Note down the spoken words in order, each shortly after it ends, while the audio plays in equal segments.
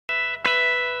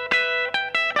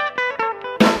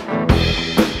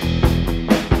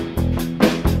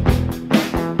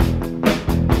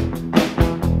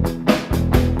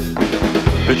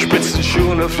mit spitzen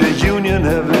Schuhen auf der Union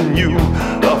Avenue,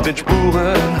 auf den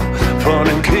Spuren von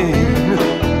dem King.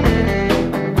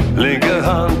 Linke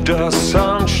Hand das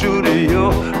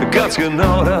Soundstudio, ganz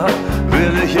genau da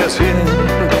will ich jetzt hin.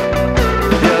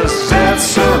 Yes,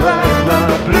 that's alright,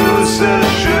 my blues and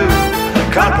shoe,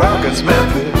 Kalkowski,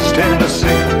 Memphis, Tennessee.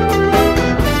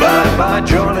 Bye bye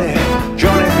Johnny,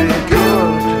 Johnny be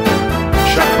good,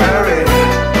 Chuck Berry,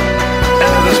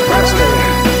 Elvis Presley.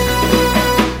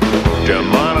 Der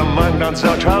Mann dann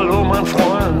sagt, hallo mein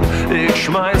Freund, ich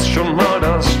schmeiß schon mal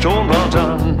das Tonband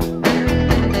an.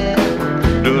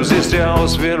 Du siehst ja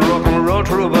aus wie ein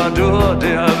Rock'n'Roll-Troubadour,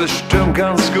 der bestimmt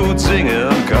ganz gut singen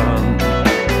kann.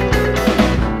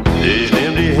 Ich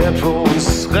nehm die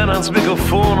Headphones, renn ans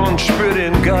Mikrofon und spür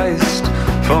den Geist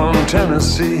von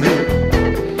Tennessee.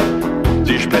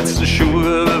 Die spitzen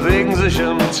Schuhe bewegen sich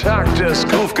im Takt, es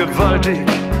groove gewaltig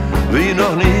wie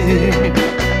noch nie.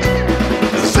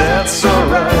 That's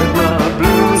alright, my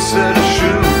blues and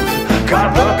shoe,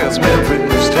 Kalkowski,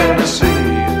 Memphis, Tennessee.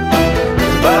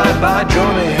 Bye bye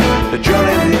Johnny,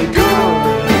 Johnny be good,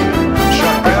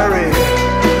 Chuck Berry,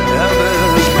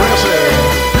 Elvis Presley.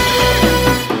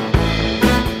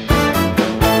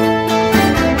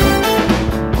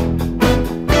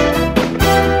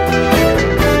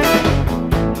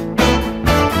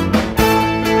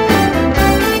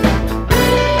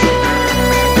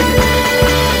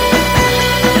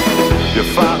 Wir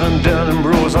fahren dann im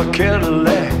rosa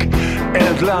Cadillac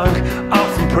entlang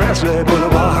auf dem Presley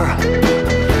Boulevard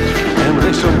in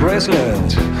Richtung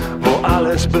Graceland, wo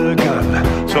alles begann.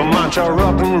 So mancher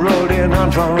Rock'n'Roll den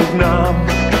Anfang nahm.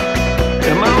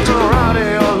 Im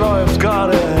Autoradio läuft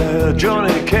gerade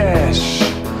Johnny Cash,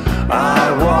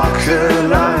 I walk the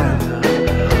line.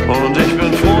 Und ich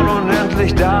bin froh nun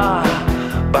endlich da,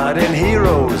 bei den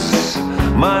Heroes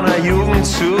meiner Jugend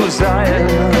zu sein.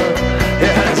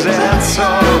 Yes, that's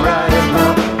alright,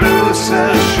 my blues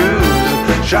and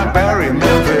shoes, Chuck Berry,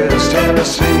 Memphis,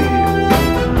 Tennessee.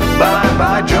 Bye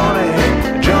bye Johnny,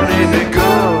 Johnny be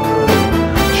good,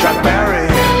 Chuck Berry,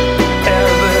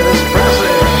 Elvis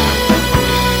Presley.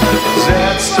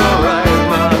 That's alright,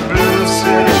 my blues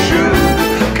and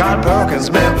shoes,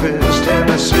 Kalkowski, Memphis,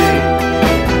 Tennessee.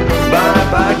 Bye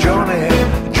bye Johnny,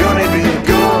 Johnny be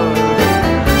good,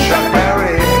 Chuck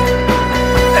Berry,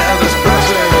 Elvis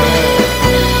Presley.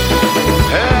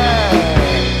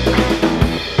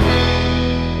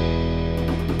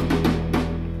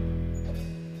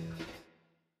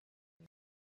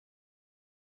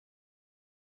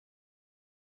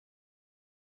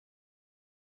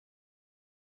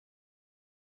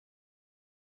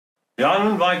 Ja,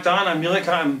 nun war ich da in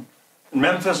Amerika, in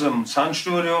Memphis im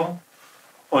Soundstudio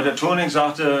und der Toning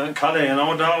sagte, Kalle,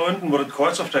 genau da unten, wo das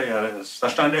Kreuz auf der Erde ist, da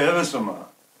stand der Elvis immer.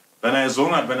 Wenn er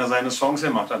gesungen hat, wenn er seine Songs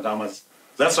gemacht hat damals.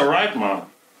 That's alright, man.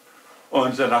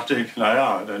 Und da dachte ich,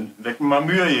 naja, dann wecken wir mal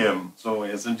Mühe geben. So,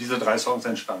 jetzt sind diese 3 Songs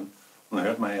entstanden. Und dann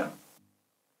hört mal her.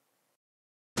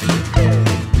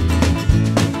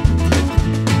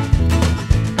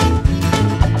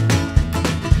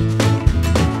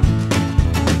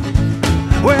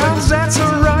 Well, that's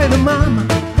alright, mama,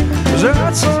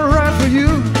 that's alright for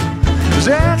you.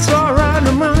 That's alright,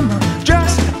 mama,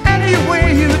 just any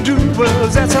way you do. Well,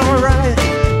 that's alright,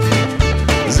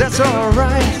 that's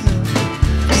alright,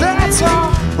 that's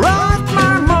alright,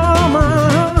 my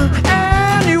mama,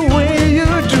 any way you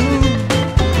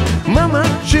do. Mama,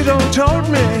 she don't told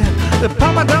me, that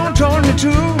Papa don't told me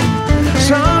to.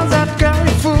 Son, that guy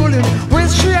fooling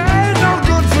with she ain't no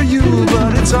good for you,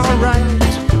 but it's alright.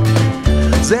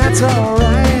 That's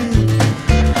alright,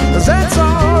 that's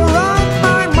alright,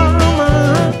 my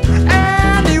mama,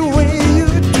 any way you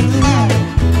do.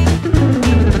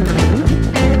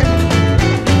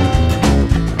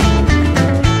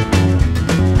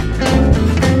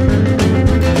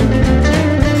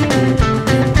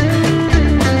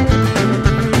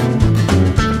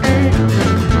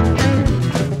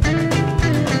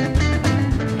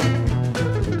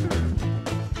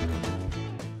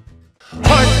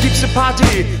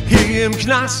 Party hier im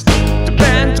Knast. Die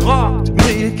Band rockt,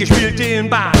 Rieke spielt den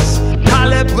Bass.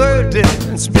 Kalle brüllt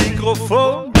ins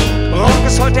Mikrofon. Rock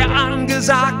ist heute der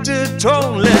angesagte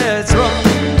Ton. Let's rock,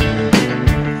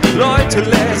 Leute,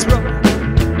 let's rock.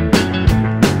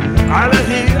 Alle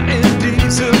hier in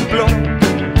diesem Block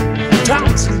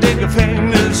tanzen den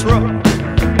Gefängnisrock.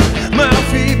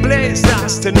 Murphy bläst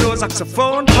das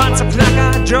Tenorsaxophon,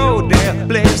 Panzerknacker Joe, der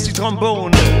bläst die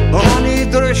Trombone. Ronny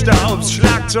drückt aufs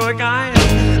Schlagzeug ein,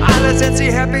 alle sind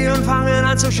sie happy und fangen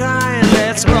an zu schreien.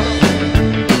 Let's rock,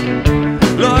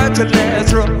 Leute,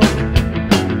 let's rock.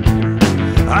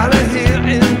 Alle hier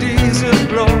in diesem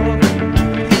Block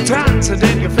tanzen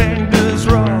den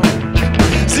Gefängnisrock.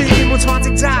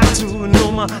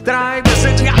 Polizei, wir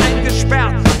sind hier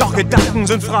eingesperrt, doch Gedanken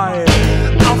sind frei.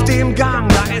 Auf dem Gang,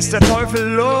 da ist der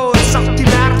Teufel los, doch die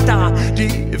Wärter,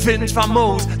 die finden's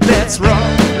famos. Let's rock,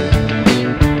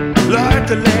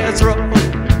 Leute, let's rock.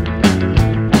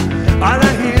 Alle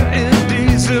hier in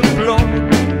diesem Block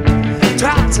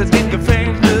tanzen den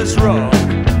Gefängnisrock.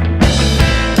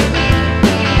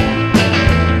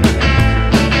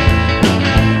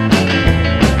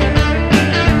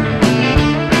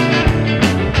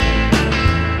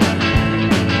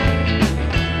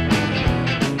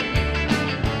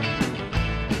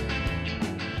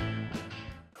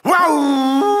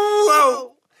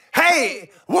 Whoa! Hey,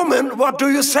 woman, what do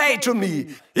you say to me?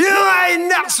 You ain't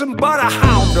nothing but a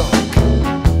hound dog.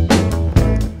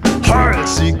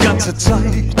 Heulst die ganze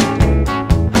Zeit.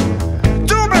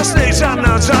 Du bist nichts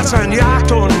anderes als ein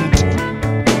Jagdhund.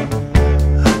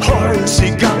 Heulst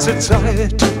die ganze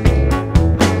Zeit.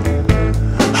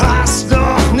 Hast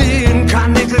noch nie einen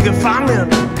Kanickel gefangen.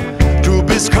 Du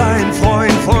bist kein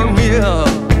Freund von mir.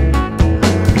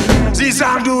 Sie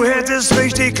sagen, du hättest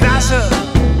richtig Klasse.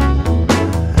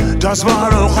 Das war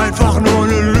doch einfach nur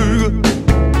eine Lüge.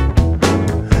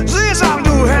 Sie sagen,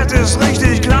 du hättest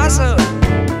richtig Klasse.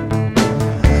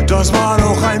 Das war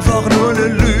doch einfach nur eine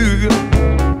Lüge.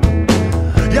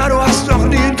 Ja, du hast doch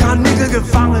nie einen Kanickel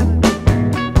gefangen.